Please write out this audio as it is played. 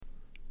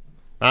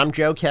I'm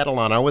Joe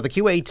Catalano with a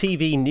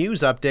QATV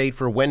news update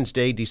for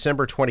Wednesday,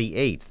 December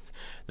 28th.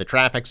 The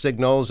traffic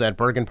signals at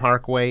Bergen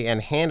Parkway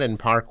and Hannon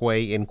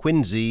Parkway in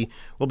Quincy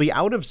will be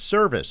out of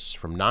service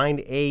from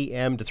 9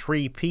 a.m. to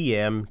 3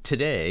 p.m.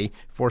 today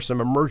for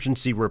some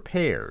emergency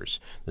repairs.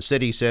 The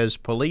city says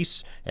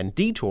police and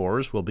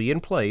detours will be in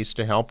place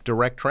to help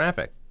direct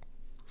traffic.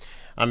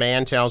 A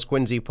man tells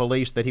Quincy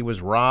police that he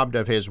was robbed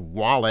of his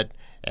wallet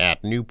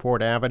at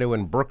Newport Avenue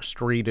and Brook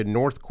Street in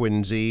North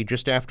Quincy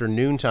just after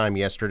noontime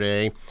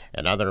yesterday.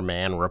 Another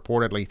man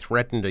reportedly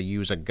threatened to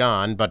use a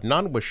gun, but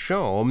none was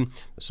shown.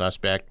 The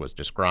suspect was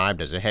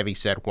described as a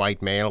heavy-set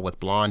white male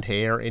with blonde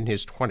hair in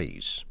his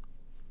 20s.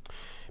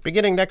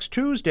 Beginning next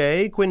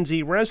Tuesday,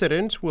 Quincy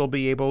residents will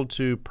be able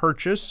to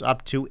purchase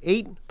up to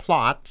 8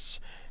 plots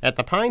at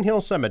the Pine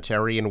Hill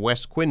Cemetery in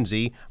West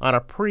Quincy on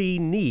a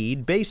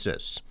pre-need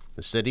basis.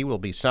 The city will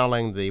be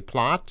selling the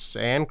plots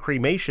and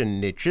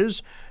cremation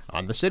niches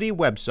on the city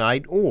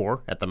website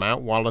or at the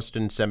Mount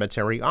Wollaston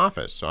Cemetery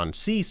office on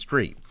C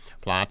Street.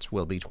 Plots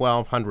will be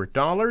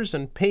 $1,200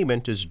 and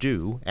payment is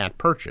due at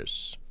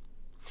purchase.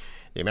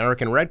 The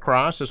American Red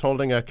Cross is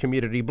holding a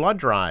community blood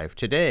drive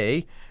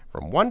today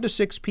from 1 to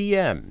 6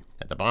 p.m.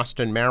 at the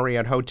Boston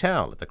Marriott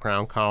Hotel at the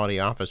Crown Colony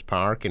Office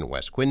Park in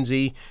West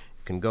Quincy.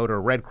 You can go to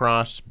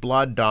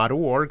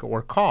redcrossblood.org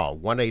or call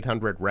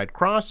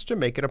 1-800-RED-CROSS to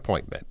make an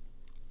appointment.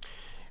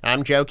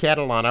 I'm Joe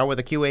Catalano with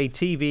a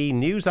QATV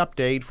news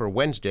update for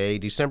Wednesday,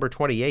 December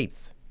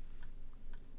 28th.